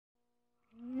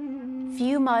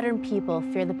Few modern people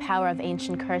fear the power of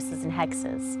ancient curses and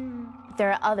hexes, but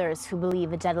there are others who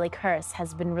believe a deadly curse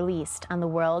has been released on the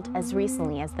world as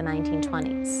recently as the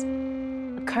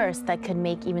 1920s. A curse that could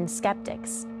make even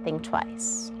skeptics think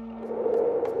twice.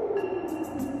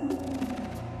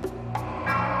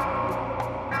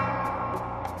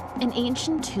 An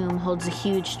ancient tomb holds a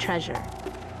huge treasure.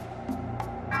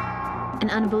 An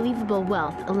unbelievable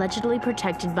wealth allegedly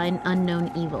protected by an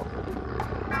unknown evil.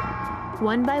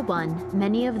 One by one,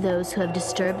 many of those who have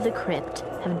disturbed the crypt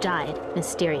have died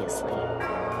mysteriously.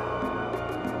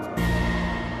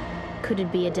 Could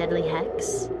it be a deadly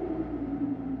hex?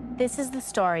 This is the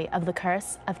story of the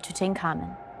curse of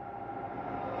Tutankhamen.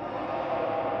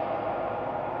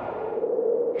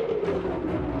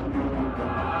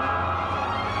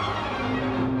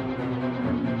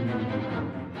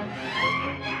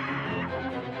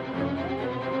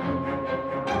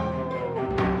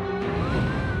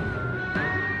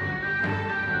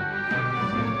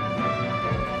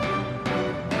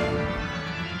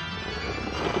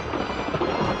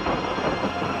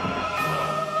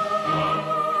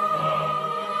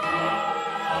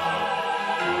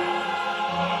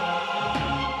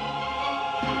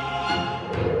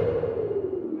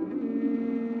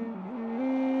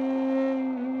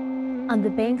 On the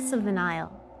banks of the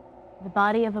Nile, the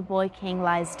body of a boy king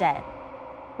lies dead,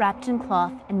 wrapped in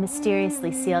cloth and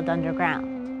mysteriously sealed underground.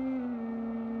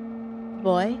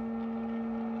 Boy?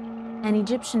 An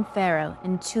Egyptian pharaoh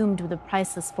entombed with a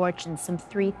priceless fortune some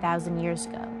 3,000 years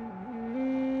ago.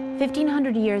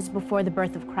 1,500 years before the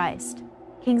birth of Christ,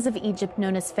 kings of Egypt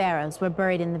known as pharaohs were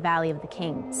buried in the Valley of the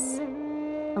Kings,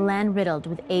 a land riddled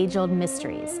with age-old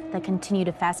mysteries that continue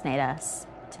to fascinate us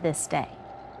to this day.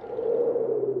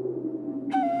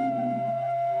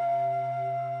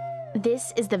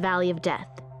 This is the Valley of Death.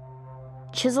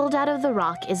 Chiseled out of the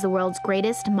rock is the world's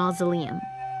greatest mausoleum.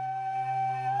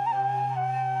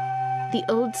 The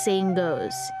old saying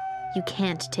goes, you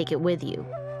can't take it with you.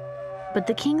 But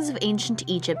the kings of ancient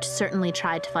Egypt certainly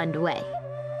tried to find a way.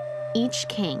 Each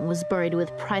king was buried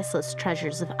with priceless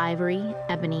treasures of ivory,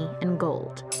 ebony, and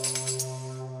gold.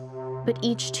 But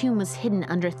each tomb was hidden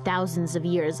under thousands of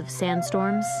years of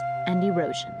sandstorms and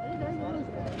erosion.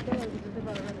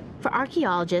 For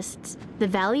archaeologists, the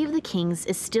Valley of the Kings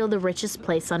is still the richest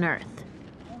place on Earth.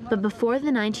 But before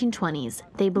the 1920s,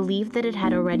 they believed that it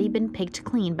had already been picked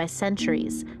clean by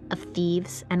centuries of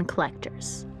thieves and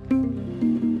collectors.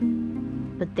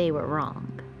 But they were wrong.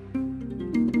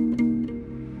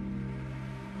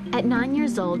 At 9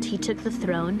 years old, he took the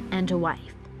throne and a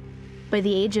wife. By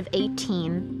the age of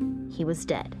 18, he was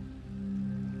dead.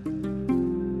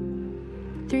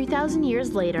 3,000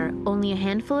 years later, only a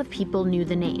handful of people knew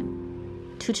the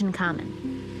name, Tutankhamen.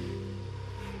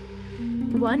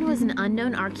 One was an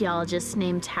unknown archaeologist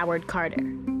named Howard Carter.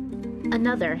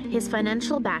 Another, his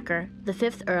financial backer, the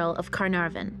 5th Earl of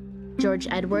Carnarvon, George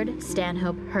Edward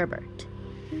Stanhope Herbert.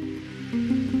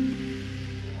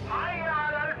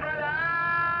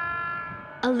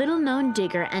 A little-known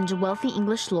digger and a wealthy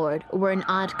English lord were an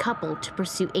odd couple to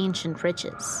pursue ancient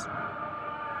riches.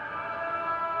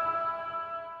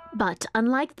 But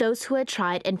unlike those who had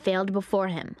tried and failed before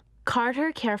him,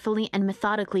 Carter carefully and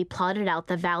methodically plotted out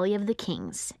the Valley of the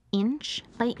Kings, inch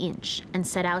by inch, and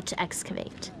set out to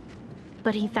excavate.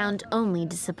 But he found only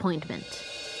disappointment.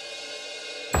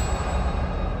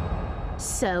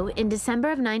 So, in December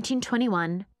of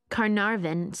 1921,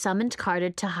 Carnarvon summoned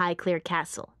Carter to Highclere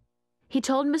Castle. He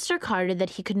told Mr. Carter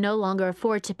that he could no longer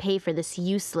afford to pay for this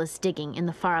useless digging in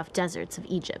the far-off deserts of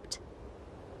Egypt.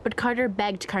 But Carter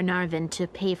begged Carnarvon to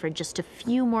pay for just a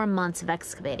few more months of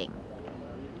excavating.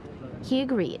 He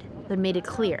agreed, but made it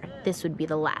clear this would be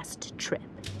the last trip.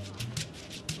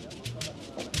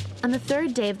 On the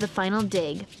third day of the final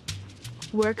dig,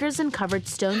 workers uncovered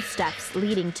stone steps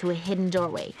leading to a hidden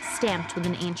doorway stamped with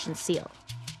an ancient seal.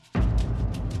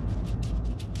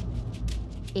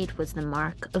 It was the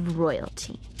mark of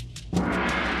royalty.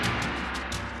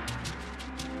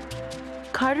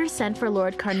 Carter sent for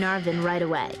Lord Carnarvon right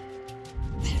away.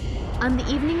 On the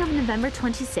evening of November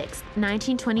 26,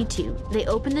 1922, they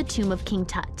opened the tomb of King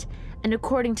Tut, and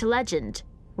according to legend,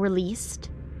 released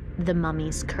the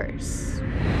mummy's curse.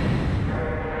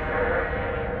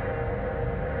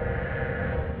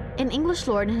 An English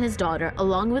lord and his daughter,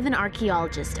 along with an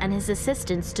archaeologist and his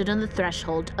assistant, stood on the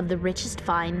threshold of the richest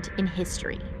find in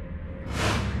history.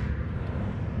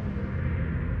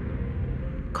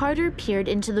 Carter peered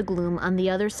into the gloom on the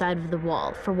other side of the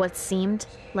wall for what seemed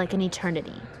like an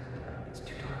eternity.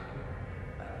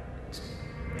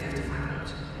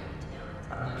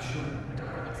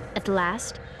 At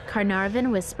last,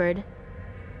 Carnarvon whispered,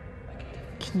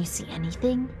 "Can you see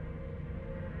anything?"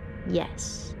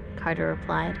 Yes, Carter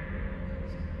replied.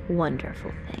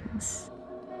 Wonderful things.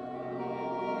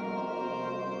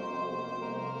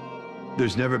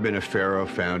 There's never been a pharaoh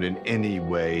found in any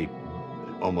way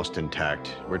almost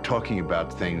intact. We're talking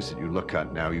about things that you look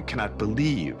at now, you cannot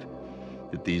believe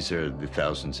that these are the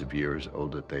thousands of years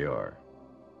old that they are.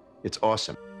 It's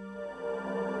awesome.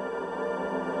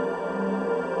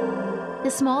 The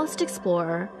smallest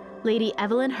explorer, Lady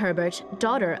Evelyn Herbert,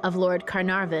 daughter of Lord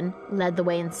Carnarvon, led the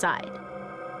way inside.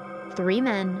 3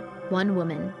 men, 1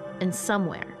 woman, and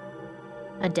somewhere,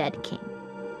 a dead king.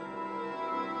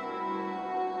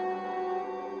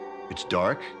 It's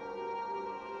dark.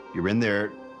 You're in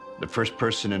there, the first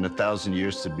person in 1,000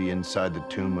 years to be inside the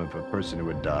tomb of a person who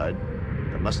had died.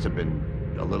 There must have been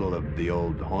a little of the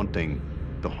old haunting,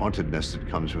 the hauntedness that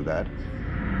comes with that.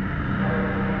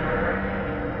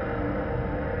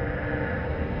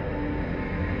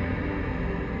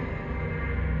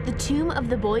 The tomb of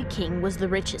the boy king was the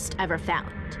richest ever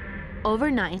found.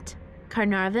 Overnight,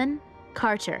 Carnarvon,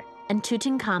 Carter, and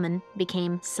Tutankhamen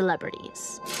became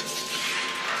celebrities.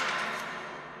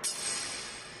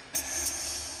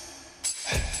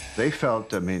 They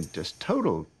felt, I mean, just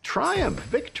total triumph,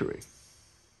 victory.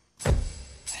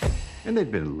 And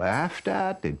they'd been laughed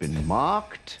at, they'd been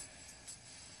mocked.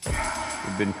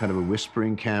 It'd been kind of a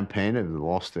whispering campaign, and they'd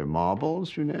lost their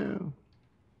marbles, you know.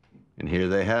 And here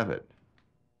they have it.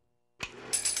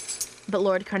 But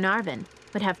Lord Carnarvon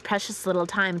would have precious little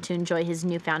time to enjoy his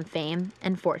newfound fame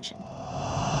and fortune.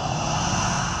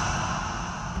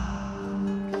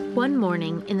 One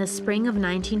morning in the spring of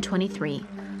 1923,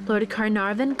 Lord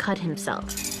Carnarvon cut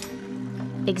himself,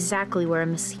 exactly where a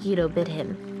mosquito bit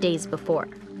him days before.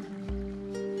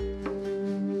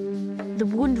 The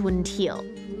wound wouldn't heal.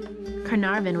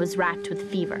 Carnarvon was racked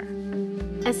with fever.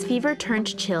 As fever turned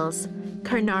to chills,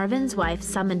 Carnarvon's wife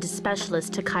summoned a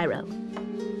specialist to Cairo.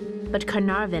 But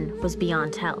Carnarvon was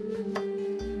beyond help.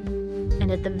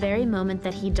 And at the very moment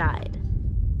that he died,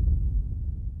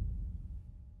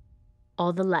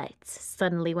 all the lights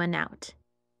suddenly went out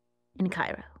in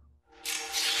Cairo.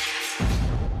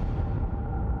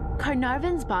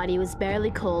 Carnarvon's body was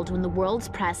barely cold when the world's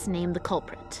press named the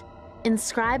culprit.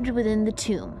 Inscribed within the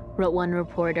tomb, wrote one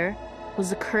reporter,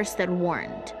 was a curse that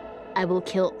warned, "I will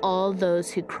kill all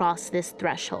those who cross this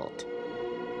threshold."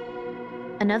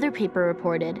 Another paper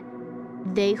reported,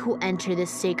 "They who enter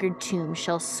this sacred tomb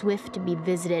shall swift be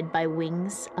visited by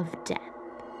wings of death."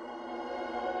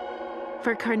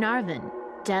 For Carnarvon,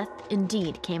 death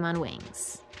indeed came on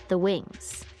wings, the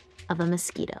wings of a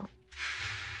mosquito.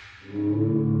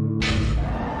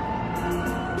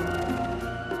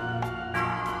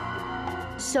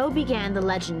 So began the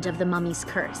legend of the mummy's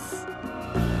curse.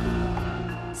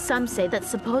 Some say that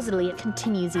supposedly it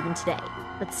continues even today,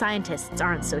 but scientists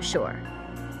aren't so sure.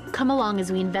 Come along as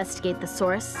we investigate the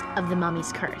source of the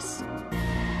mummy's curse.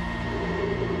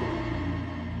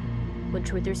 When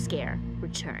Truth or Scare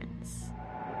returns.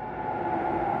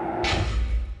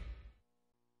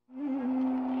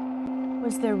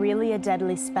 Was there really a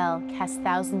deadly spell cast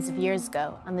thousands of years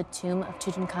ago on the tomb of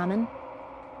Tutankhamen?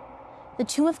 The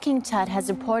tomb of King Tut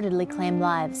has reportedly claimed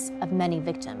lives of many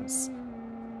victims.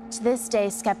 To this day,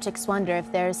 skeptics wonder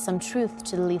if there is some truth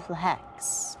to the lethal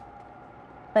hex.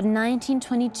 But in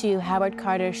 1922, Howard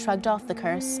Carter shrugged off the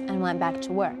curse and went back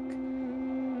to work.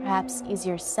 Perhaps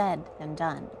easier said than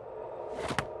done.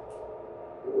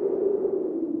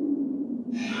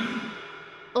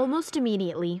 Almost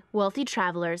immediately, wealthy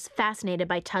travelers, fascinated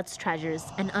by Tut's treasures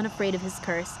and unafraid of his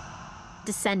curse,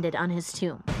 descended on his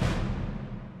tomb.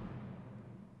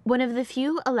 One of the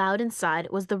few allowed inside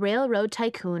was the railroad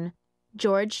tycoon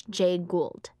George J.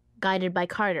 Gould, guided by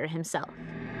Carter himself.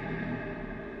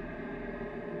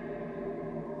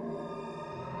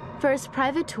 For his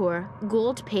private tour,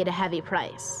 Gould paid a heavy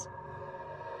price.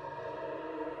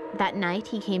 That night,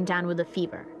 he came down with a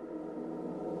fever.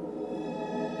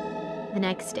 The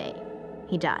next day,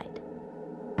 he died.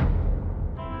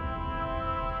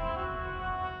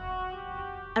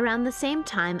 Around the same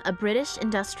time, a British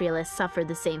industrialist suffered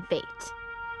the same fate.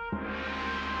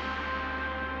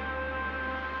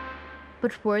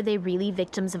 But were they really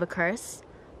victims of a curse?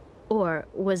 Or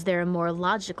was there a more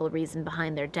logical reason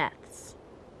behind their deaths?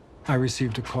 I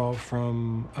received a call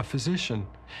from a physician,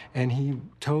 and he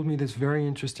told me this very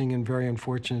interesting and very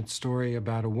unfortunate story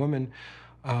about a woman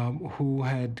who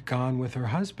had gone with her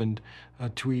husband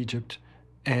to Egypt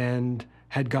and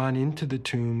had gone into the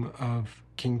tomb of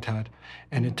King Tut,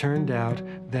 and it turned out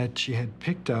that she had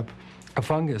picked up a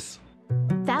fungus.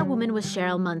 That woman was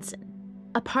Cheryl Munson,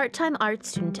 a part-time art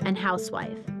student and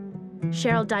housewife.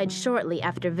 Cheryl died shortly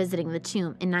after visiting the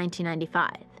tomb in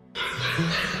 1995.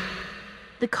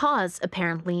 The cause,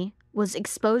 apparently, was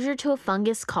exposure to a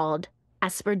fungus called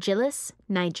Aspergillus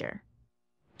niger.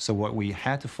 So what we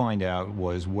had to find out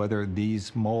was whether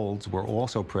these molds were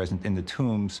also present in the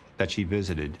tombs that she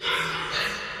visited.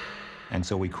 And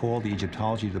so we called the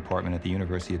Egyptology department at the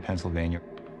University of Pennsylvania.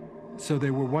 So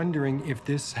they were wondering if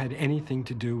this had anything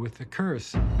to do with the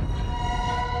curse.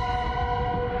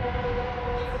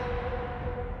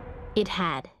 It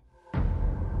had.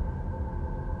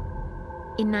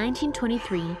 In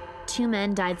 1923, 2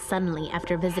 men died suddenly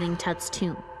after visiting Tut's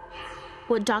tomb.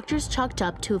 What doctors chalked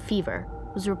up to a fever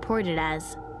was reported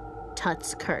as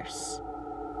Tut's curse.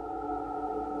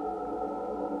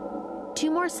 2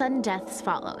 more sudden deaths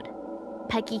followed.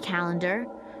 Pecky Callender,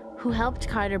 who helped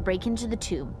Carter break into the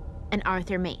tomb, and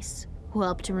Arthur Mace, who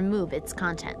helped to remove its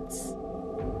contents.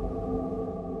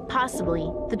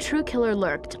 Possibly, the true killer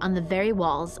lurked on the very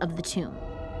walls of the tomb.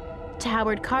 To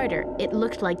Howard Carter, it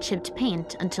looked like chipped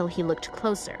paint until he looked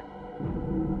closer.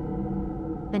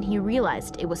 Then he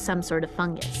realized it was some sort of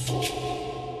fungus.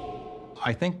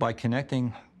 I think by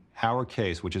connecting our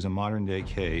case, which is a modern-day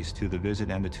case, to the visit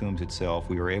and the tombs itself,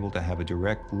 we were able to have a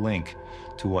direct link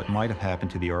to what might have happened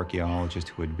to the archaeologist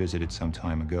who had visited some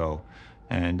time ago.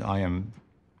 And I am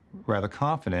rather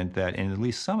confident that in at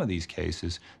least some of these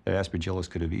cases, that Aspergillus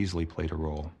could have easily played a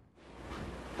role.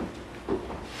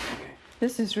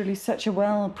 This is really such a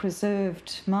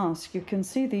well-preserved mask. You can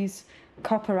see these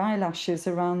copper eyelashes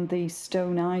around the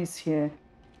stone eyes here.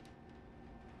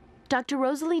 Dr.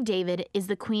 Rosalie David is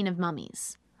the Queen of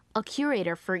Mummies, a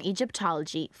curator for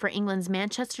Egyptology for England's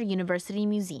Manchester University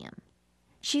Museum.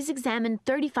 She's examined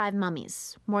 35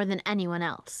 mummies, more than anyone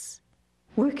else.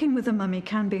 Working with a mummy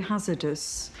can be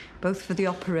hazardous, both for the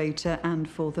operator and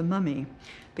for the mummy,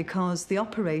 because the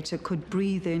operator could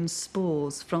breathe in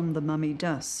spores from the mummy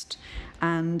dust,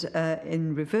 and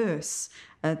in reverse,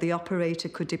 the operator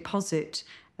could deposit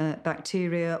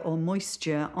bacteria or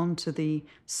moisture onto the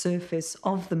surface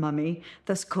of the mummy,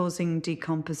 thus causing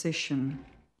decomposition.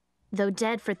 Though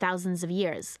dead for thousands of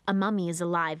years, a mummy is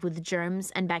alive with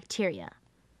germs and bacteria,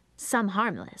 some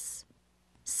harmless,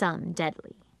 some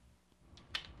deadly.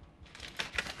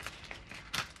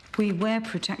 We wear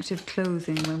protective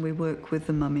clothing when we work with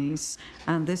the mummies,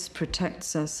 and this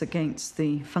protects us against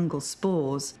the fungal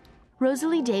spores.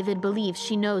 Rosalie David believes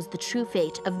she knows the true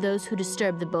fate of those who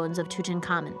disturb the bones of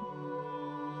Tutankhamen.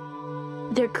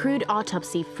 Their crude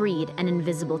autopsy freed an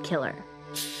invisible killer.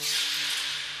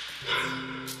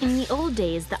 In the old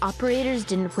days, the operators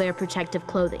didn't wear protective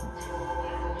clothing.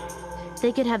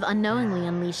 They could have unknowingly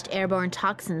unleashed airborne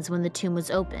toxins when the tomb was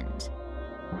opened.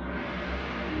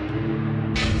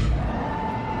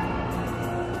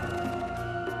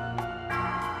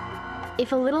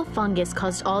 If a little fungus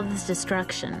caused all this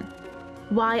destruction,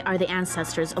 why are the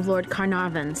ancestors of Lord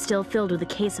Carnarvon still filled with a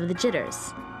case of the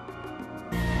jitters?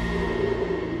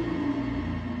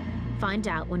 Find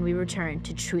out when we return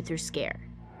to Truth or Scare.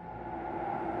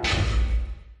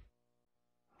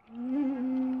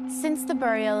 Since the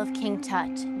burial of King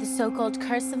Tut, the so-called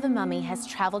curse of the mummy has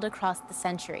traveled across the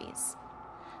centuries.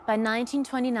 By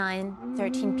 1929,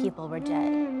 13 people were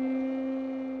dead.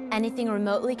 Anything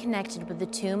remotely connected with the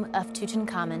tomb of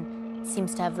Tutankhamen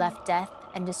seems to have left death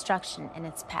and destruction in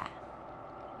its path.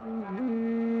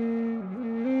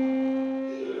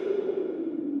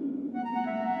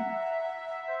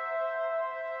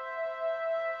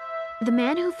 The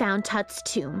man who found Tut's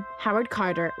tomb, Howard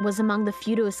Carter, was among the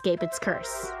few to escape its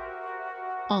curse.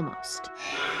 Almost.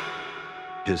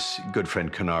 His good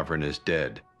friend Carnarvon is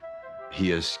dead.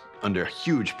 He is under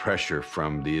huge pressure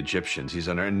from the Egyptians. He's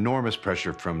under enormous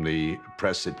pressure from the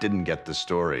press that didn't get the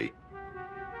story.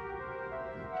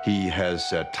 He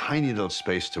has a tiny little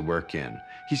space to work in.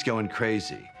 He's going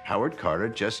crazy. Howard Carter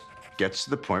just gets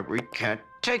to the point where he can't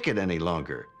take it any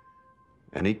longer.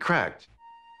 And he cracked.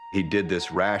 He did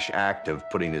this rash act of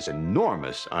putting this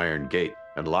enormous iron gate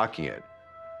and locking it.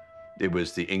 It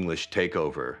was the English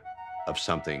takeover of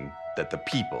something that the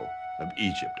people of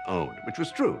Egypt owned, which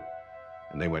was true.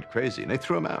 And they went crazy, and they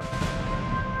threw him out.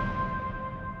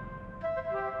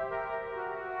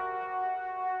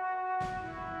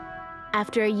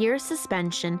 After a year's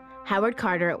suspension, Howard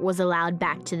Carter was allowed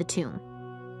back to the tomb.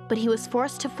 But he was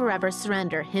forced to forever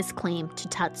surrender his claim to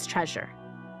Tut's treasure.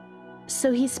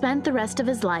 So he spent the rest of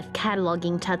his life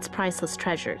cataloging Tut's priceless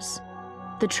treasures.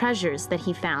 The treasures that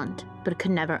he found, but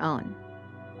could never own.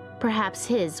 Perhaps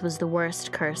his was the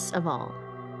worst curse of all.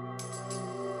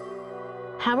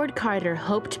 Howard Carter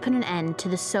hoped to put an end to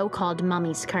the so-called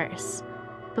mummy's curse.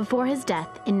 Before his death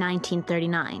in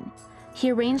 1939, he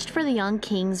arranged for the young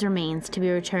king's remains to be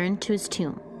returned to his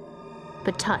tomb.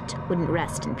 But Tut wouldn't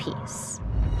rest in peace.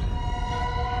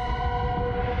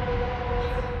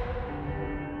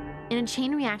 a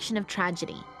chain reaction of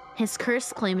tragedy, his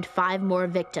curse claimed 5 more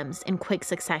victims in quick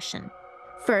succession.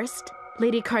 First,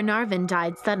 Lady Carnarvon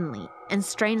died suddenly and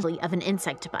strangely of an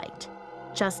insect bite,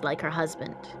 just like her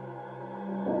husband.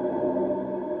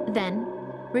 Then,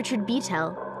 Richard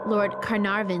Beetel, Lord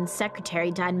Carnarvon's secretary,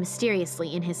 died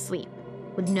mysteriously in his sleep,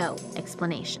 with no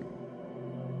explanation.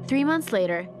 3 months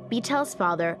later, Beetel's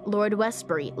father, Lord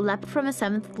Westbury, leapt from a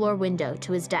 7th-floor window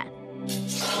to his death.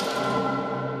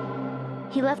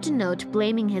 He left a note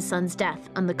blaming his son's death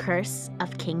on the curse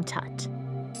of King Tut.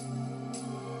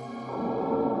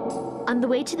 On the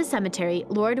way to the cemetery,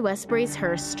 Lord Westbury's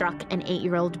hearse struck an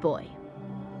 8-year-old boy.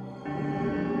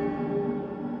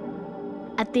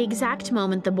 At the exact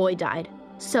moment the boy died,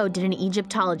 so did an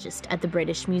Egyptologist at the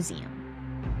British Museum.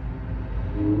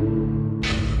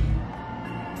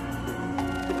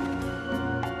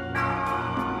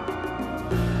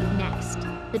 Next,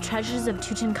 the treasures of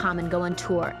Tutankhamen go on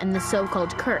tour, and the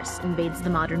so-called curse invades the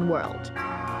modern world.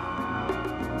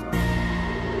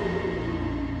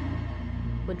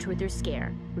 When Truth or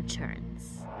Scare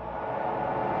returns.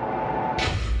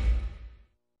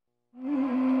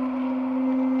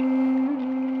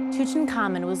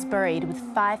 Tutankhamen was buried with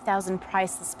 5,000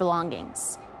 priceless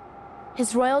belongings.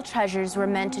 His royal treasures were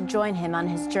meant to join him on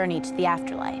his journey to the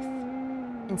afterlife.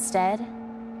 Instead,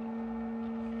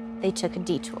 they took a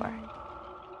detour.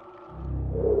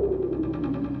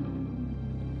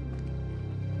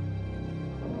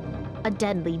 A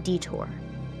deadly detour.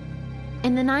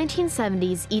 In the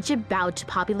 1970s, Egypt bowed to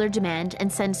popular demand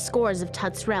and sent scores of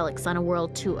Tut's relics on a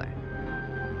world tour.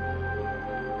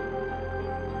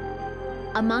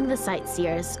 Among the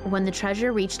sightseers, when the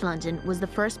treasure reached London, was the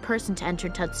first person to enter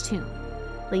Tut's tomb,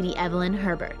 Lady Evelyn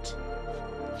Herbert.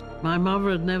 My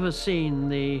mother had never seen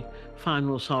the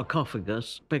final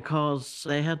sarcophagus because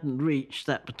they hadn't reached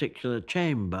that particular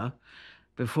chamber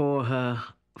before her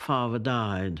father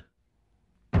died.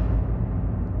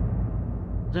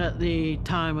 At the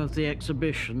time of the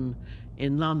exhibition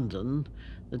in London,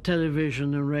 the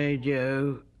television and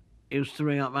radio used to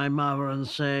ring up my mother and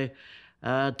say,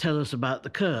 tell us about the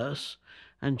curse.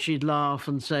 And she'd laugh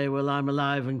and say, well, I'm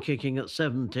alive and kicking at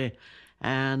 70,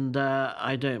 and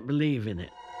I don't believe in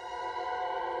it.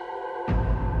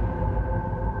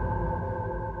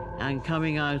 And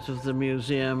coming out of the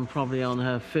museum, probably on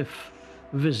her 5th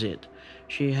visit,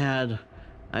 she had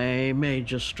a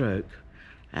major stroke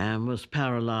and was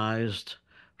paralyzed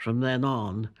from then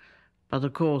on. But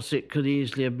of course, it could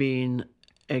easily have been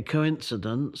a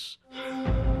coincidence.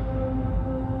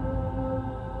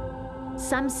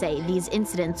 Some say these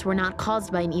incidents were not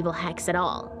caused by an evil hex at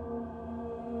all.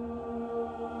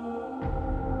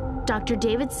 Dr.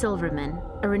 David Silverman,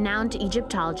 a renowned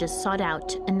Egyptologist, sought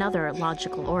out another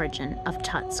logical origin of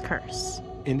Tut's curse.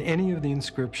 In any of the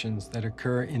inscriptions that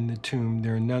occur in the tomb,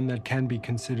 there are none that can be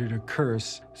considered a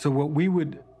curse. So what we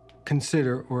would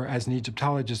consider, or as an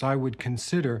Egyptologist, I would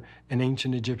consider an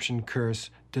ancient Egyptian curse,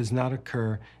 does not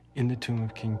occur in the tomb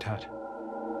of King Tut.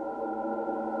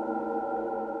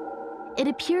 It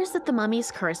appears that the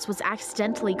mummy's curse was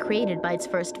accidentally created by its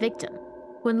first victim.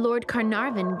 When Lord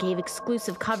Carnarvon gave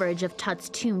exclusive coverage of Tut's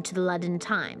tomb to the London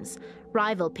Times,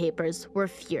 rival papers were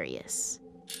furious.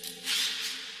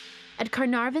 At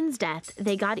Carnarvon's death,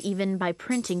 they got even by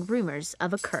printing rumors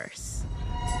of a curse.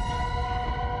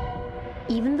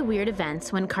 Even the weird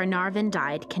events when Carnarvon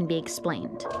died can be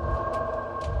explained.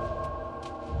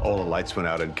 All the lights went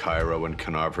out in Cairo when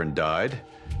Carnarvon died.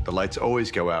 The lights always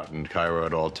go out in Cairo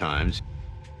at all times.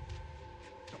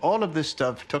 All of this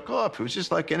stuff took off. It was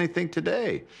just like anything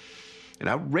today. An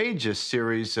outrageous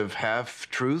series of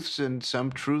half-truths and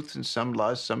some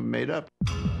lies, some made up.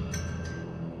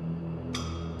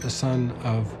 The son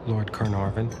of Lord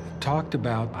Carnarvon talked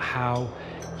about how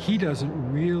he doesn't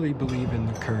really believe in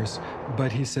the curse,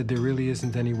 but he said there really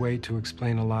isn't any way to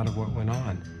explain a lot of what went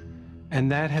on.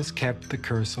 And that has kept the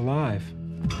curse alive.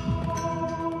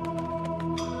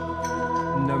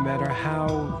 No matter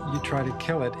how you try to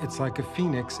kill it, it's like a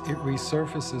phoenix. It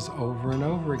resurfaces over and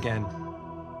over again.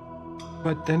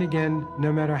 But then again,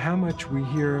 no matter how much we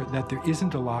hear that there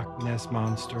isn't a Loch Ness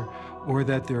monster or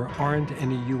that there aren't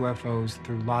any UFOs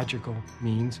through logical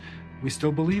means, we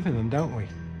still believe in them, don't we?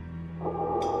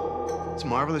 It's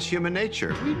marvelous human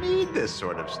nature. We need this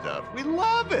sort of stuff. We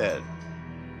love it.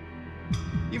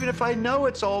 Even if I know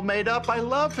it's all made up, I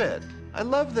love it. I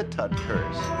love the Tut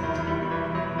curse.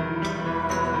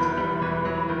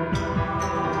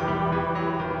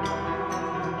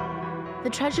 The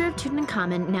treasure of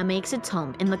Tutankhamen now makes its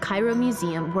home in the Cairo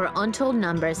Museum, where untold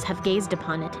numbers have gazed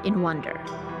upon it in wonder.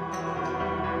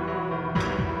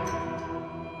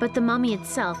 But the mummy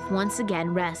itself once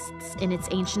again rests in its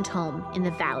ancient home in the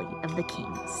Valley of the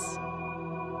Kings.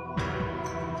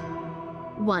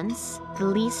 Once the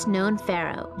least known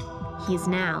pharaoh, he is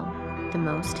now the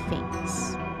most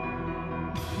famous.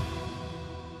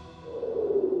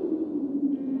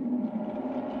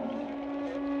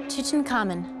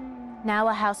 Tutankhamen, now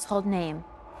a household name,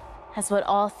 has what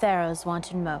all pharaohs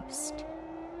wanted most.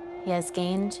 He has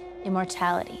gained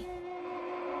immortality,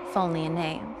 if only a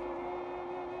name.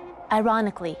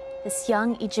 Ironically, this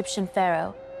young Egyptian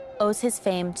pharaoh owes his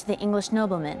fame to the English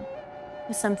nobleman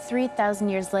who some 3,000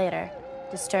 years later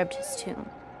disturbed his tomb.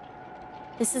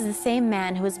 This is the same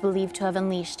man who is believed to have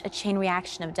unleashed a chain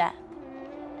reaction of death.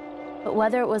 But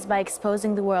whether it was by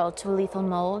exposing the world to a lethal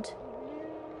mold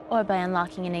or by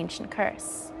unlocking an ancient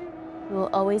curse, we will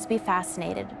always be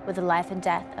fascinated with the life and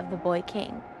death of the boy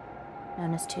king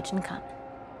known as Tutankhamen.